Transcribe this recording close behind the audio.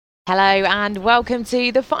Hello and welcome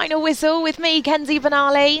to The Final Whistle with me, Kenzie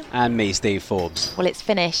Benali. And me, Steve Forbes. Well, it's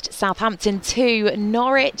finished. Southampton 2,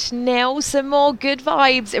 Norwich 0. Some more good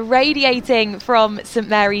vibes radiating from St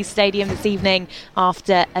Mary's Stadium this evening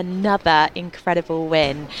after another incredible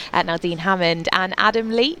win. Now, Dean Hammond and Adam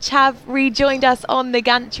Leach have rejoined us on the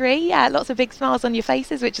gantry. Lots of big smiles on your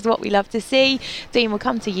faces, which is what we love to see. Dean, we'll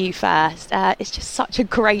come to you first. It's just such a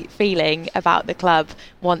great feeling about the club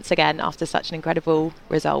once again after such an incredible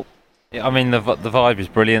result. Yeah, I mean, the vibe is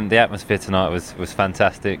brilliant. The atmosphere tonight was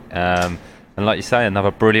fantastic. And like you say,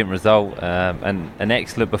 another brilliant result and an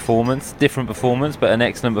excellent performance. Different performance, but an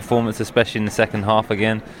excellent performance, especially in the second half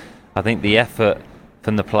again. I think the effort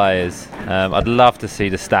from the players, I'd love to see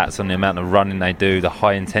the stats on the amount of running they do, the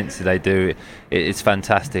high intensity they do. It's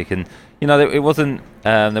fantastic. And, you know, there wasn't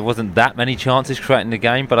that many chances creating the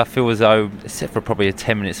game, but I feel as though, except for probably a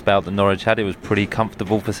 10-minute spell that Norwich had, it was pretty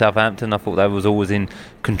comfortable for Southampton. I thought they was always in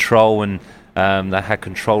control and they had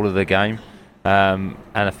control of the game. And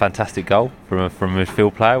a fantastic goal from a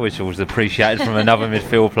midfield player, which was appreciated from another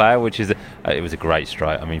midfield player, which is it was a great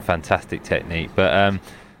strike. I mean, fantastic technique. But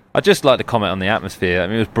I'd just like to comment on the atmosphere. I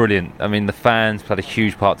mean, it was brilliant. I mean, the fans played a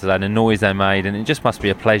huge part today, the noise they made, and it just must be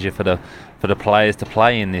a pleasure for the players to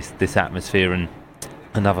play in this atmosphere. And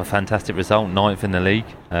another fantastic result, 9th in the league,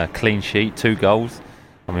 clean sheet, 2 goals.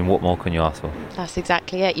 I mean, what more can you ask for? That's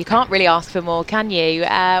exactly it. You can't really ask for more, can you?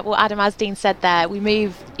 Well, Adam, as Dean said there, we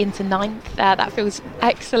move into 9th. That feels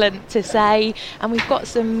excellent to say. And we've got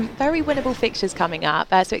some very winnable fixtures coming up.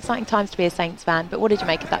 So exciting times to be a Saints fan. But what did you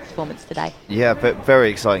make of that performance today? Yeah, but very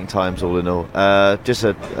exciting times all in all. Just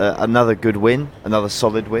another good win, another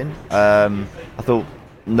solid win. I thought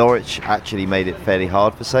Norwich actually made it fairly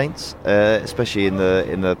hard for Saints, especially in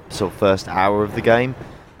the sort of first hour of the game.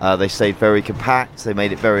 They stayed very compact. They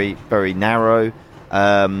made it very, very narrow,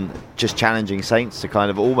 just challenging Saints to kind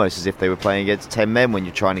of almost as if they were playing against 10 men when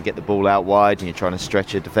you're trying to get the ball out wide and you're trying to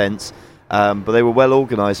stretch a defence. But they were well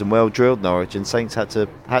organised and well drilled, Norwich, and Saints had to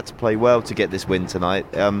play well to get this win tonight.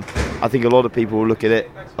 I think a lot of people will look at it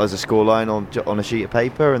as a scoreline on a sheet of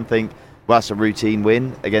paper and think, well, that's a routine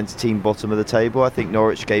win against a team bottom of the table. I think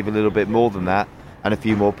Norwich gave a little bit more than that and a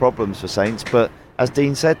few more problems for Saints. But as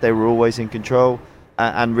Dean said, they were always in control.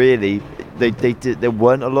 And really, there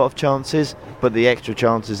weren't a lot of chances, but the extra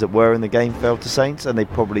chances that were in the game fell to Saints, and they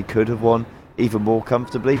probably could have won even more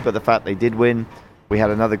comfortably. But the fact they did win, we had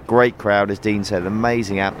another great crowd, as Dean said,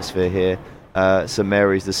 amazing atmosphere here at St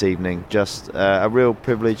Mary's this evening. Just a real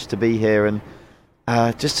privilege to be here and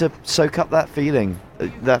just to soak up that feeling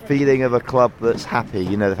of a club that's happy.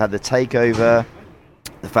 You know, they've had the takeover,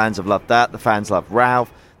 the fans have loved that, the fans love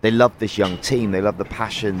Ralph. They love this young team. They love the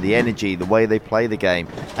passion, the energy, the way they play the game,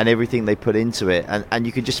 and everything they put into it. And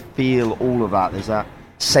you can just feel all of that. There's that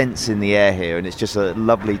sense in the air here, and it's just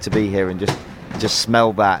lovely to be here and just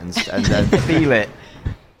smell that and feel it.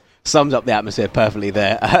 Sums up the atmosphere perfectly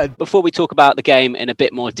there. Before we talk about the game in a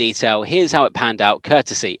bit more detail, here's how it panned out,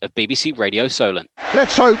 courtesy of BBC Radio Solent.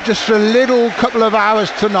 Let's hope just a little couple of hours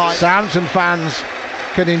tonight, Southampton fans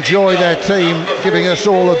can enjoy their team giving us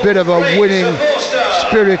all a bit of a winning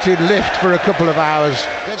spirited lift for a couple of hours.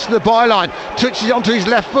 Gets to the byline, touches onto his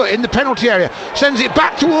left foot in the penalty area, sends it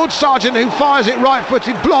back towards Sargent, who fires it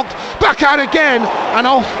right-footed, blocked, back out again, and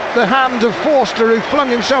off the hand of Forster, who flung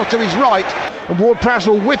himself to his right. And Ward-Prowse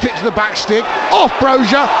will whip it to the back stick, off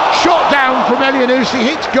Brozier, shot down from Elyounoussi,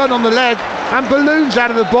 hits Gunn on the leg, and balloons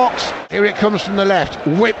out of the box. Here it comes from the left,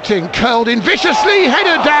 whipped in, curled in viciously,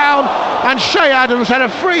 header down, and Shea Adams had a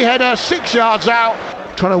free header 6 yards out.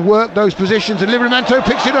 Trying to work those positions, and Livramento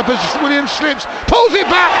picks it up as Williams slips, pulls it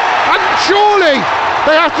back, and surely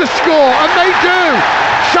they have to score, and they do.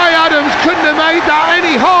 Shea Adams couldn't have made that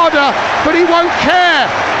any harder, but he won't care.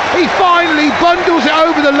 He finally bundles it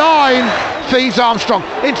over the line, feeds Armstrong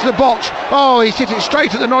into the box. Oh, he's hit it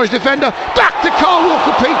straight at the Norwich defender, back to Carl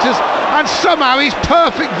Walker-Peters, and somehow his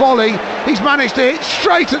perfect volley, he's managed to hit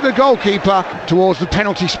straight at the goalkeeper towards the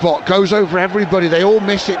penalty spot. Goes over everybody, they all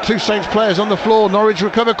miss it. 2 Saints players on the floor. Norwich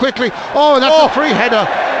recover quickly. Oh, that's a free header,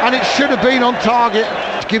 and it should have been on target.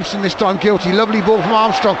 Gibson this time guilty. Lovely ball from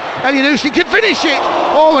Armstrong. Elyounoussi could finish it.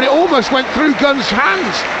 Oh, and it almost went through Gunn's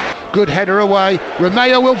hands. Good header away.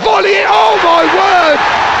 Romeo will volley it. Oh my word!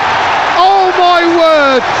 Oh my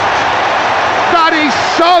word! That is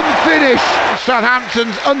some finish.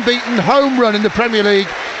 Southampton's unbeaten home run in the Premier League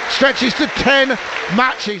stretches to 10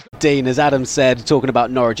 matches. Dean, as Adam said, talking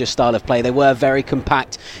about Norwich's style of play, they were very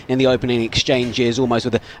compact in the opening exchanges, almost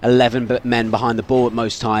with 11 men behind the ball at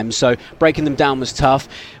most times, so breaking them down was tough.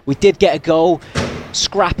 We did get a goal,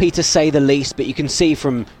 scrappy to say the least, but you can see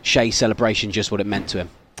from Shea's celebration just what it meant to him.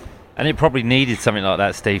 And it probably needed something like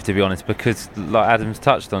that, Steve, to be honest, because like Adam's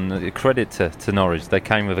touched on, credit to Norwich. They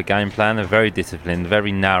came with a game plan, they're very disciplined,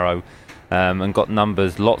 very narrow, and got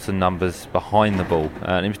lots of numbers behind the ball.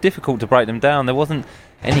 And it was difficult to break them down. There wasn't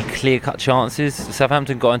any clear-cut chances.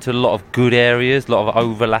 Southampton got into a lot of good areas, a lot of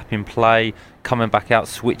overlapping play, coming back out,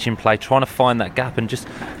 switching play, trying to find that gap, and just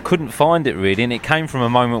couldn't find it really. And it came from a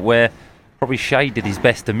moment where probably Shea did his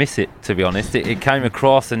best to miss it, to be honest. It came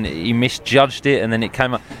across and he misjudged it, and then it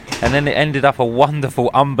came up, and then it ended up a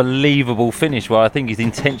wonderful, unbelievable finish where I think he's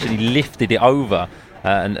intentionally lifted it over,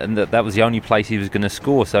 and that was the only place he was going to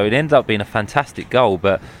score. So it ended up being a fantastic goal,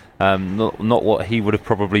 but not what he would have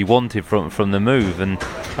probably wanted from the move. And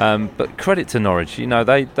but credit to Norwich,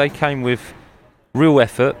 they came with real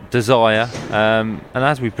effort, desire, and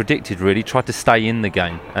as we predicted, really tried to stay in the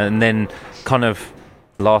game, and then kind of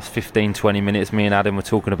last 15-20 minutes, me and Adam were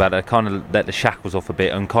talking about it, kind of let the shackles off a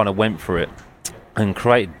bit and kind of went for it and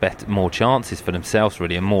created more chances for themselves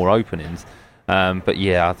really, and more openings. But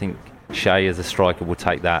yeah, I think Shea as a striker will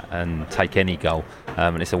take that and take any goal,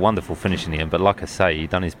 and it's a wonderful finish in the end. But like I say, he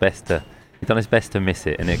done his best to miss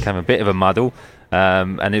it, and it came a bit of a muddle,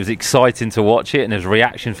 and it was exciting to watch it, and there was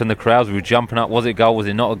reaction from the crowds. We were jumping up, was it a goal, was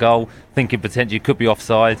it not a goal, thinking potentially it could be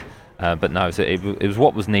offside, but no, so it was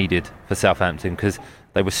what was needed for Southampton, because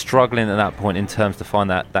they were struggling at that point in terms to find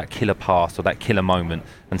that killer pass or that killer moment,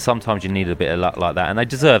 and sometimes you need a bit of luck like that, and they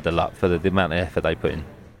deserved the luck for the amount of effort they put in.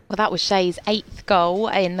 Well, that was Shea's 8th goal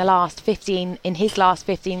in his last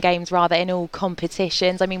 15 games in all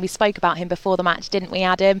competitions. I mean, we spoke about him before the match, didn't we,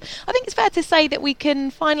 Adam? I think it's fair to say that we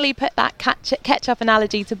can finally put that ketchup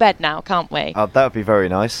analogy to bed now, can't we? That would be very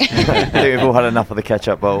nice. I think we've all had enough of the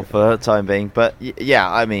ketchup bowl for the time being. But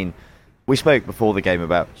yeah, I mean, we spoke before the game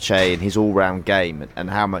about Shea and his all-round game and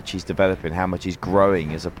how much he's developing, how much he's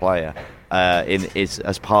growing as a player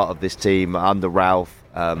as part of this team under Ralph,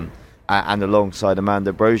 and alongside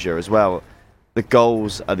Amanda Brozier as well. The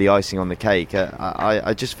goals are the icing on the cake.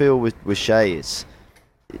 I just feel with Shea, it's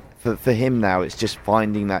for him now, it's just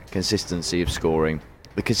finding that consistency of scoring.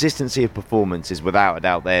 The consistency of performance is without a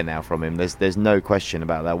doubt there now from him. There's no question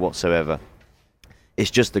about that whatsoever.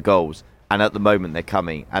 It's just the goals, and at the moment they're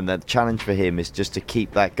coming, and the challenge for him is just to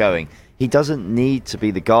keep that going. He doesn't need to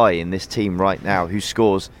be the guy in this team right now who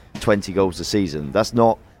scores 20 goals a season. That's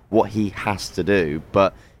not what he has to do,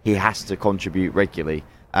 but he has to contribute regularly,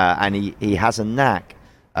 and he has a knack,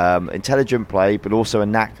 intelligent play, but also a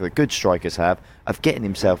knack that good strikers have, of getting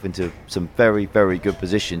himself into some very, very good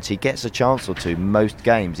positions. He gets a chance or two most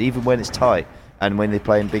games, even when it's tight and when they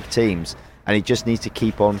play in big teams, and he just needs to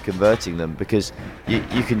keep on converting them, because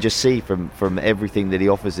you can just see from everything that he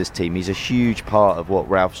offers this team, he's a huge part of what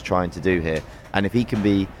Ralph's trying to do here. And if he can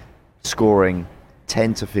be scoring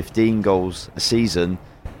 10 to 15 goals a season,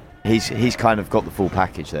 he's kind of got the full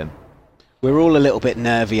package then. We're all a little bit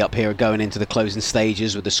nervy up here going into the closing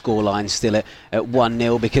stages with the scoreline still at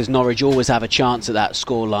 1-0, because Norwich always have a chance at that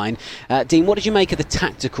scoreline. Dean, what did you make of the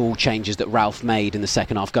tactical changes that Ralph made in the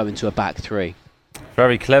second half, going to a back three?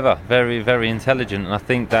 Very clever, very, very intelligent, and I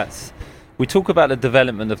think we talk about the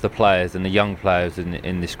development of the players and the young players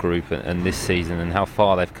in this group and this season and how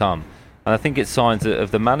far they've come. And I think it's signs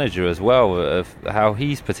of the manager as well, of how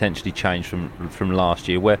he's potentially changed from last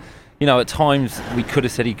year, where, at times we could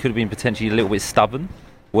have said he could have been potentially a little bit stubborn,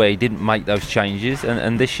 where he didn't make those changes.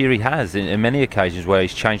 And this year he has, in many occasions, where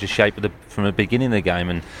he's changed the shape from the beginning of the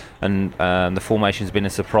game, and the formation's been a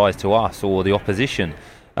surprise to us or the opposition.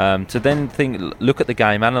 To then look at the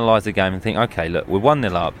game, analyse the game and think, OK, look, we're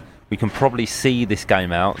 1-0 up. We can probably see this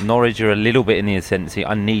game out. Norwich are a little bit in the ascendancy.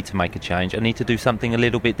 I need to make a change. I need to do something a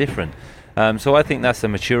little bit different. So I think that's a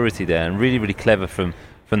maturity there, and really, really clever from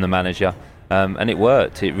the manager. And it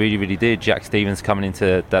worked. It really, really did. Jack Stevens coming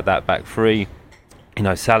into that back three.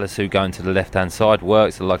 Salisu going to the left-hand side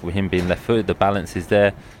works. I like with him being left-footed. The balance is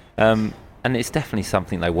there. And it's definitely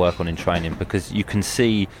something they work on in training, because you can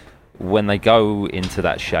see when they go into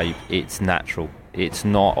that shape, it's natural. It's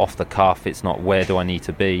not off the cuff. It's not where do I need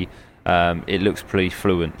to be. It looks pretty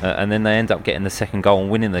fluent. And then they end up getting the second goal and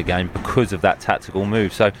winning the game because of that tactical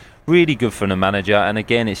move. So really good for the manager. And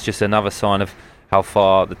again, it's just another sign of how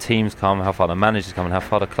far the team's come, how far the manager's come, and how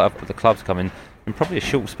far the club's come in probably a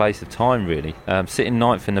short space of time, really. Sitting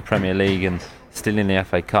 9th in the Premier League and still in the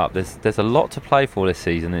FA Cup. There's a lot to play for this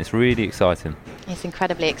season, and it's really exciting. It's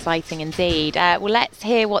incredibly exciting indeed. Well, let's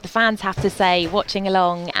hear what the fans have to say watching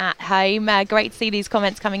along at home. Great to see these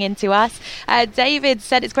comments coming into us. David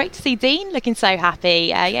said it's great to see Dean looking so happy.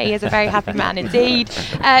 Yeah, he is a very happy man indeed.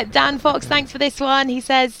 Dan Fox, thanks for this one. He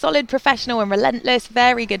says, solid, professional and relentless,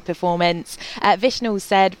 very good performance. Vishnal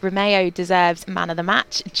said Romeo deserves man of the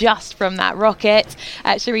match just from that rocket.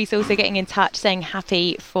 Charisse also getting in touch saying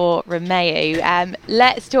happy for Romeo.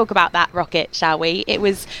 Let's talk about that rocket, shall we? It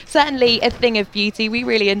was certainly a thing of beauty. We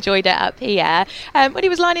really enjoyed it up here. When he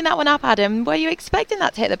was lining that one up, Adam, were you expecting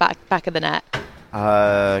that to hit the back of the net?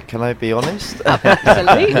 Can I be honest?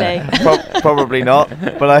 Absolutely. Probably not,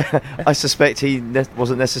 but I suspect he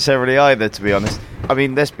wasn't necessarily either, to be honest. I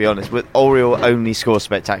mean, let's be honest, Oriol only scores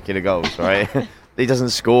spectacular goals, right? He doesn't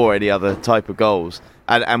score any other type of goals.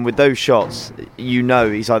 And with those shots, you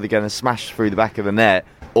know he's either going to smash through the back of the net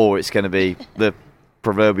or it's going to be the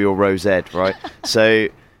proverbial rosette, right? So,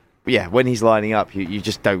 yeah, when he's lining up, you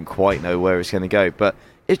just don't quite know where it's going to go. But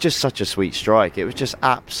it's just such a sweet strike. It was just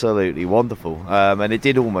absolutely wonderful. And it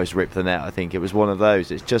did almost rip the net, I think. It was one of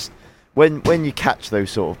those. It's just, when you catch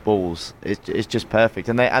those sort of balls, it's just perfect.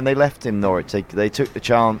 And they left him, Norwich. They took the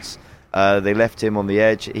chance. They left him on the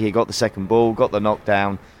edge. He got the second ball, got the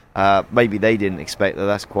knockdown. Maybe they didn't expect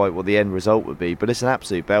that's quite what the end result would be. But it's an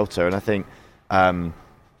absolute belter. And I think,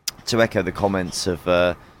 to echo the comments of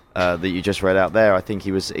that you just read out there, I think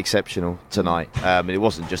he was exceptional tonight. It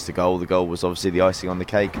wasn't just the goal. The goal was obviously the icing on the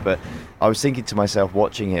cake. But I was thinking to myself,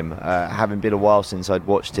 watching him, having been a while since I'd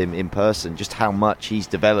watched him in person, just how much he's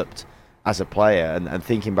developed as a player, and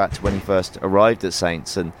thinking back to when he first arrived at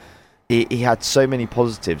Saints, and he had so many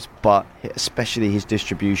positives, but especially his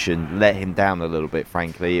distribution let him down a little bit,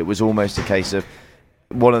 frankly. It was almost a case of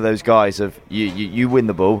one of those guys of you win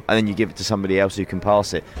the ball and then you give it to somebody else who can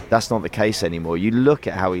pass it. That's not the case anymore. You look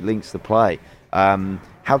at how he links the play,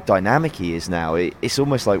 how dynamic he is now. It's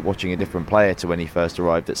almost like watching a different player to when he first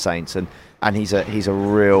arrived at Saints, and he's a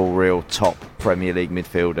real top Premier League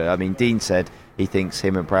midfielder. I mean, Dean said he thinks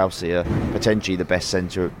him and Prowse are potentially the best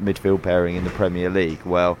centre midfield pairing in the Premier League.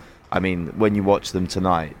 Well, I mean, when you watch them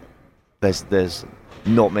tonight, there's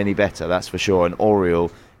not many better, that's for sure. And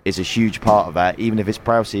Oriol is a huge part of that. Even if it's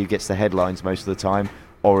Prowse who gets the headlines most of the time,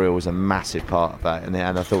 Oriol was a massive part of that, and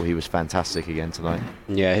I thought he was fantastic again tonight.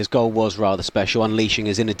 Yeah, his goal was rather special, unleashing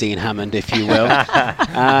his inner Dean Hammond, if you will.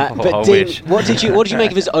 But Dean, what did you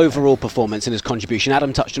make of his overall performance and his contribution?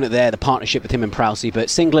 Adam touched on it there, the partnership with him and Prowse, but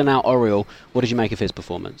singling out Oriol, what did you make of his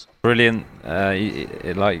performance? Brilliant.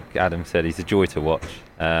 Like Adam said, he's a joy to watch.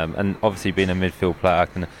 And obviously being a midfield player, I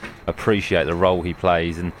can appreciate the role he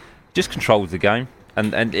plays and just controls the game.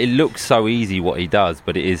 And it looks so easy what he does,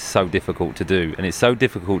 but it is so difficult to do. And it's so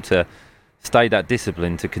difficult to stay that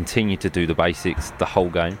discipline, to continue to do the basics the whole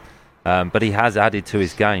game. But he has added to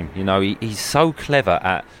his game. You know, he's so clever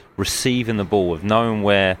at receiving the ball, of knowing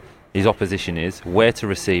where his opposition is, where to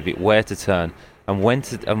receive it, where to turn, and when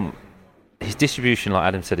to... his distribution, like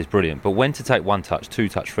Adam said, is brilliant. But when to take 1 touch, 2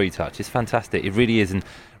 touch, 3 touch, it's fantastic. It really is, and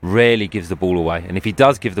rarely gives the ball away. And if he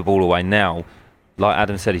does give the ball away now, like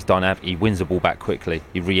Adam said, he's dynamic. He wins the ball back quickly.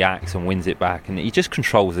 He reacts and wins it back, and he just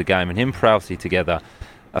controls the game. And him and Prowse together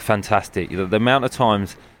are fantastic. The amount of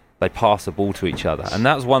times they pass the ball to each other, and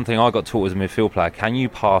that's one thing I got taught as a midfield player. Can you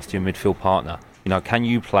pass to your midfield partner? You know, can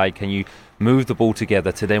you play? Can you move the ball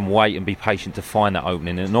together to then wait and be patient to find that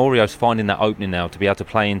opening? And Oriol's finding that opening now to be able to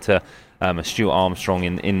play into a Stuart Armstrong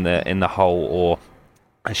in the hole, or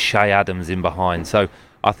a Shay Adams in behind. So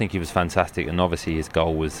I think he was fantastic, and obviously his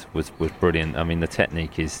goal was brilliant. I mean, the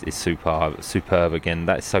technique is superb again.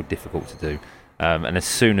 That's so difficult to do. And as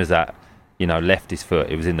soon as that, left his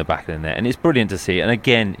foot, it was in the back of the net, and it's brilliant to see. And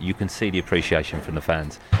again, you can see the appreciation from the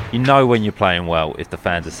fans. You know when you're playing well if the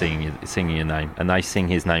fans are singing your name, and they sing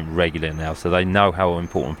his name regularly now, so they know how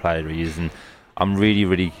important player he is. And I'm really,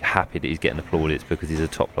 really happy that he's getting the plaudits, because he's a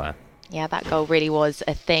top player. Yeah, that goal really was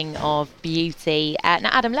a thing of beauty. Now,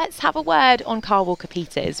 Adam, let's have a word on Kyle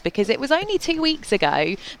Walker-Peters, because it was only 2 weeks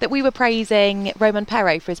ago that we were praising Romain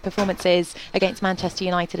Perraud for his performances against Manchester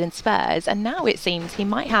United and Spurs, and now it seems he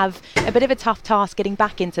might have a bit of a tough task getting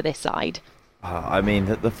back into this side. I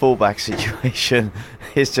mean, the fullback situation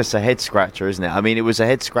is just a head-scratcher, isn't it? I mean, it was a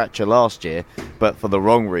head-scratcher last year, but for the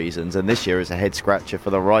wrong reasons, and this year is a head-scratcher for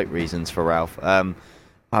the right reasons for Ralph.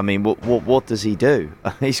 I mean, what does he do?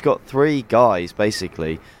 He's got 3 guys,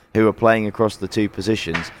 basically, who are playing across the 2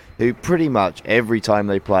 positions, who pretty much every time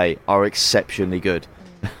they play are exceptionally good.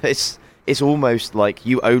 It's it's almost like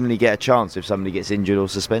you only get a chance if somebody gets injured or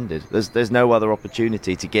suspended. There's no other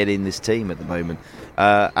opportunity to get in this team at the moment.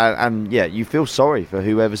 And you feel sorry for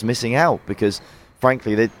whoever's missing out, because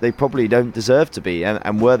frankly they probably don't deserve to be.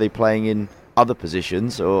 And were they playing in other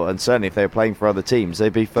positions, and certainly if they were playing for other teams,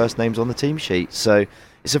 they'd be first names on the team sheet. So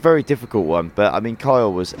it's a very difficult one. But I mean,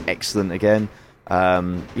 Kyle was excellent again.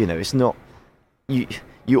 It's not,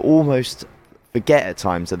 you almost forget at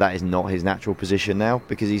times that is not his natural position now,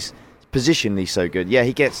 because he's positionally so good. Yeah,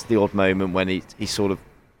 he gets the odd moment when he sort of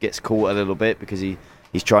gets caught a little bit because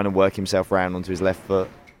he's trying to work himself around onto his left foot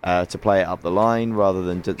to play it up the line rather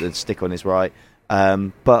than to stick on his right.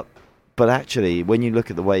 But actually, when you look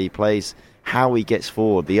at the way he plays, how he gets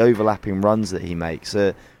forward, the overlapping runs that he makes,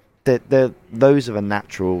 they're those of a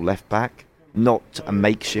natural left back, not a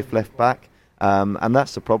makeshift left back. And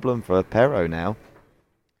that's the problem for Pero now.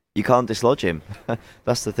 You can't dislodge him.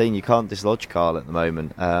 That's the thing. You can't dislodge Carl at the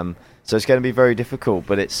moment. So it's going to be very difficult,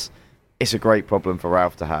 but it's a great problem for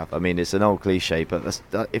Ralph to have. I mean, it's an old cliche, but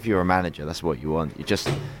if you're a manager, that's what you want.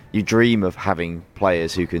 You dream of having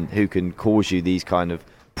players who can cause you these kind of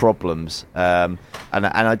problems. And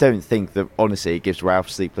I don't think that, honestly, it gives Ralph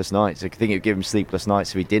sleepless nights. I think it would give him sleepless nights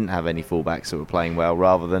if he didn't have any fullbacks that were playing well,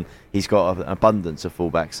 rather than he's got an abundance of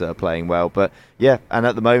fullbacks that are playing well. But yeah, and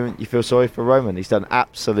at the moment you feel sorry for Roman. He's done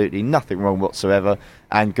absolutely nothing wrong whatsoever,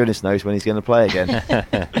 and goodness knows when he's going to play again.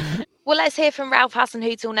 Well, let's hear from Ralph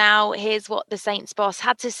Hasenhüttl now. Here's what the Saints boss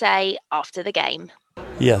had to say after the game.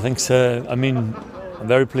 Yeah, thanks. I'm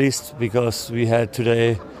very pleased because we had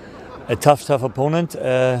today a tough opponent.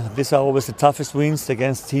 These are always the toughest wins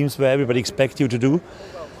against teams where everybody expects you to do.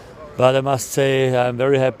 But I must say I'm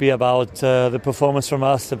very happy about the performance from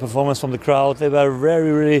us, the performance from the crowd. They were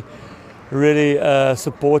really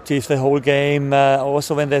supportive the whole game.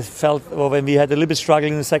 Also when when we had a little bit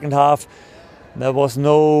struggling in the second half, there was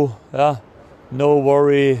no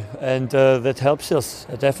worry, and that helps us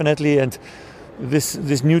definitely. And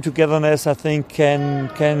this new togetherness, I think,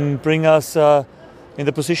 can bring us in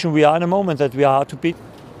the position we are in a moment that we are hard to beat.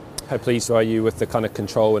 How pleased are you with the kind of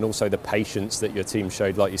control and also the patience that your team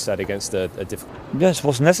showed, like you said, against a difficult... Yes, it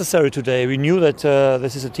was necessary today. We knew that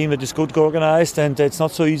this is a team that is good organised, and it's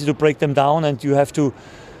not so easy to break them down, and you have to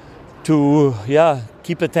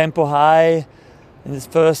keep the tempo high. In the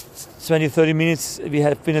first 20-30 minutes we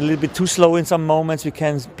have been a little bit too slow in some moments. We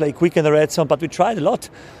can play quick in the red zone, but we tried a lot,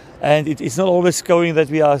 and it's not always going that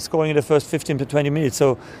we are scoring in the first 15 to 20 minutes.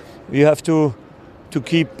 So you have to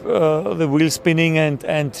keep the wheel spinning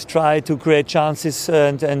and try to create chances,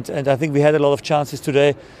 and I think we had a lot of chances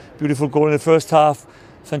today. Beautiful goal in the first half,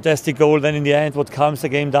 fantastic goal then in the end, what calms the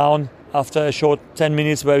game down after a short 10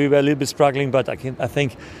 minutes where we were a little bit struggling, but I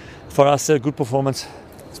think for us a good performance.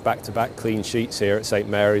 It's back-to-back clean sheets here at St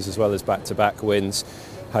Mary's as well as back-to-back wins.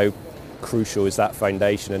 How crucial is that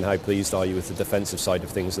foundation, and how pleased are you with the defensive side of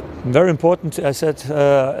things? Very important. I said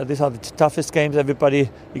these are the toughest games. Everybody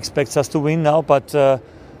expects us to win now, but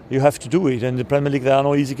you have to do it. In the Premier League there are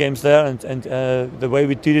no easy games there, and the way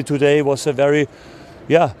we did it today was a very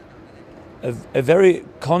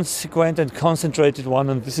consequent and concentrated one,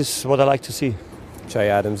 and this is what I like to see. Che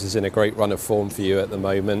Adams is in a great run of form for you at the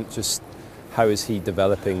moment. Just how is he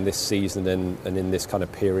developing this season and in this kind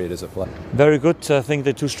of period as a player? Very good. I think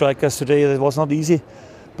the two strikers today, it was not easy,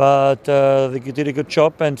 but they did a good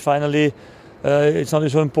job. And finally, it's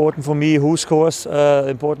not so important for me who scores. The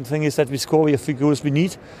important thing is that we score the figures we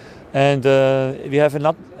need. And we have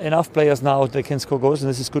enough players now that can score goals, and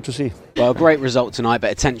this is good to see. Well, great result tonight,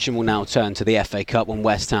 but attention will now turn to the FA Cup when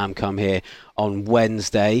West Ham come here on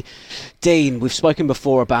Wednesday. Dean, we've spoken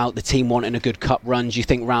before about the team wanting a good cup run. Do you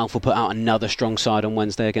think Ralph will put out another strong side on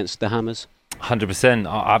Wednesday against the Hammers? 100%.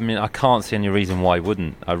 I mean, I can't see any reason why he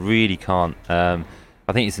wouldn't. I really can't. I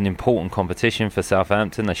think it's an important competition for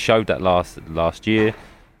Southampton. They showed that last year.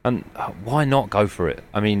 And why not go for it?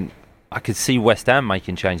 I mean, I could see West Ham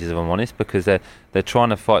making changes, if I'm honest, because they're trying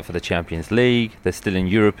to fight for the Champions League. They're still in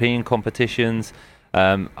European competitions.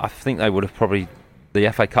 I think they would have probably... The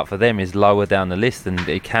FA Cup for them is lower down the list than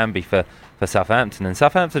it can be for Southampton. And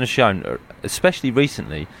Southampton has shown, especially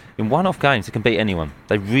recently, in one-off games, they can beat anyone.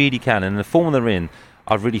 They really can. And the form they're in,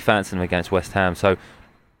 I really fancy them against West Ham. So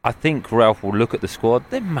I think Ralph will look at the squad.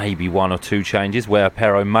 There may be one or two changes where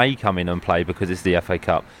Pero may come in and play because it's the FA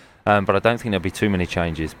Cup. But I don't think there'll be too many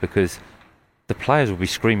changes because the players will be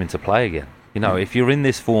screaming to play again. You know, if you're in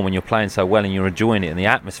this form and you're playing so well and you're enjoying it and the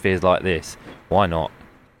atmosphere's like this, why not?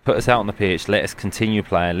 Put us out on the pitch, let us continue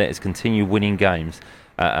playing, let us continue winning games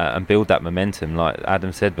and build that momentum. Like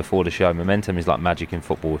Adam said before the show, momentum is like magic in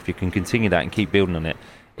football. If you can continue that and keep building on it,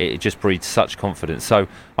 it just breeds such confidence. So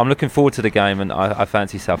I'm looking forward to the game, and I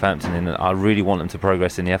fancy Southampton, and I really want them to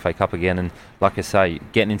progress in the FA Cup again. And like I say,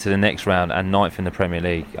 getting into the next round and ninth in the Premier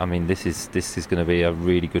League, I mean, this is going to be a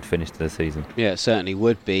really good finish to the season. Yeah, it certainly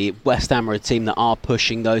would be. West Ham are a team that are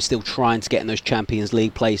pushing, though, still trying to get in those Champions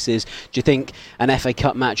League places. Do you think an FA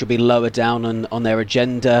Cup match will be lower down on their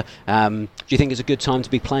agenda? Do you think it's a good time to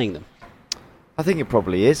be playing them? I think it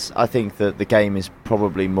probably is. I think that the game is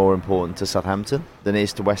probably more important to Southampton than it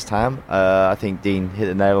is to West Ham. I think Dean hit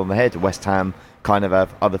the nail on the head. West Ham kind of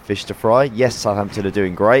have other fish to fry. Yes, Southampton are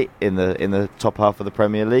doing great in the top half of the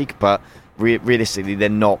Premier League, but realistically, they're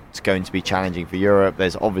not going to be challenging for Europe.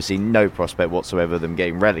 There's obviously no prospect whatsoever of them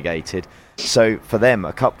getting relegated. So for them,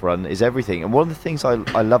 a cup run is everything. And one of the things I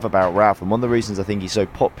love about Ralph, and one of the reasons I think he's so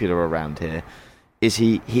popular around here, is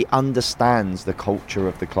he understands the culture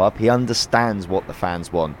of the club. He understands what the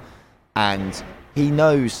fans want. And he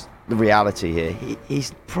knows the reality here.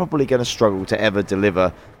 He's probably going to struggle to ever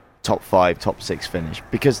deliver top 5, top 6 finish,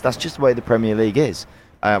 because that's just the way the Premier League is.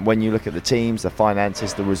 When you look at the teams, the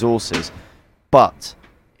finances, the resources. But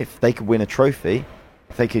if they could win a trophy,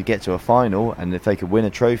 if they could get to a final, and if they could win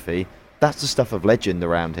a trophy, that's the stuff of legend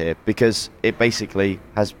around here, because it basically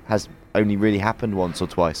has only really happened once or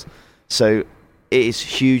twice. So it is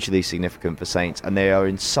hugely significant for Saints, and they are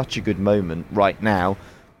in such a good moment right now.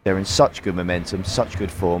 They're in such good momentum, such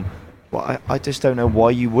good form. Well, I just don't know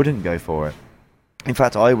why you wouldn't go for it. In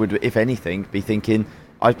fact, I would, if anything, be thinking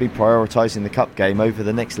I'd be prioritising the cup game over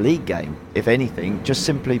the next league game, if anything, just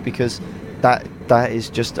simply because that is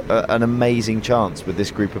just an amazing chance with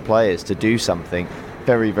this group of players to do something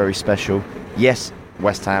very, very special. Yes,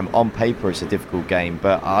 West Ham, on paper, it's a difficult game,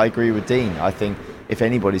 but I agree with Dean. I think if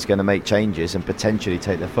anybody's going to make changes and potentially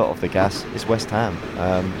take their foot off the gas, it's West Ham.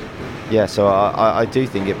 So I do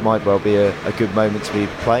think it might well be a good moment to be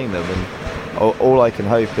playing them, and all I can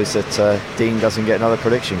hope is that Dean doesn't get another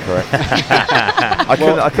prediction correct.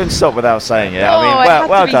 I couldn't stop without saying it.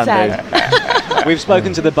 Well done, Dean. We've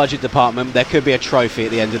spoken to the budget department. There could be a trophy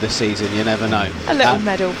at the end of the season. You never know. A little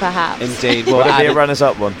medal, perhaps. Indeed. Will it be a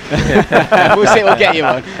runners-up one? We'll see. We'll get you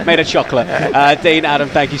one. Made of chocolate. Dean, Adam,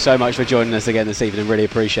 thank you so much for joining us again this evening. Really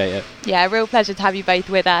appreciate it. Yeah, real pleasure to have you both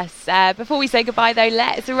with us. Before we say goodbye, though,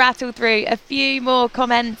 let's rattle through a few more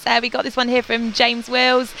comments. We got this one here from James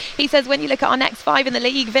Wills. He says, when you look at our next 5 in the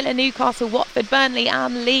league, Villa, Newcastle, Watford, Burnley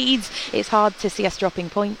and Leeds, it's hard to see us dropping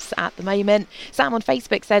points at the moment. Sam on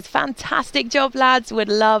Facebook says, fantastic job, lads. Would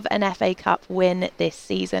love an FA Cup win this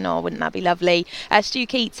season. Oh, wouldn't that be lovely? Stu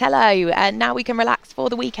Keats, hello. Now we can relax for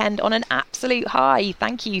the weekend on an absolute high.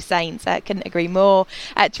 Thank you, Saints. Couldn't agree more.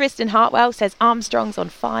 Tristan Hartwell says, Armstrong's on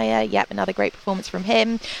fire. Yep, another great performance from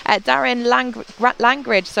him. Darren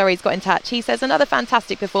Langridge, he's got in touch. He says, another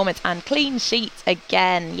fantastic performance and clean sheet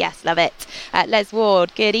again. Yes, love it. Les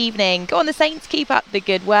Ward, good evening. Go on the Saints, keep up the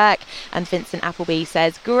good work. And Vincent Appleby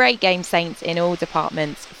says, great game, Saints, in all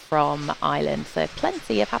departments from Ireland. So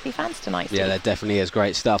plenty of happy fans tonight, Steve. Yeah, there definitely is.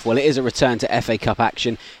 Great stuff. Well, it is a return to FA Cup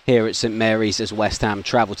action here at St Mary's as West Ham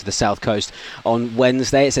travel to the South Coast on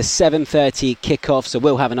Wednesday. It's a 7:30 kickoff, so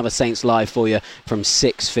we'll have another Saints live for you from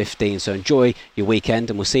 6:15. So enjoy your weekend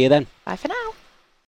and we'll see you then. Bye for now.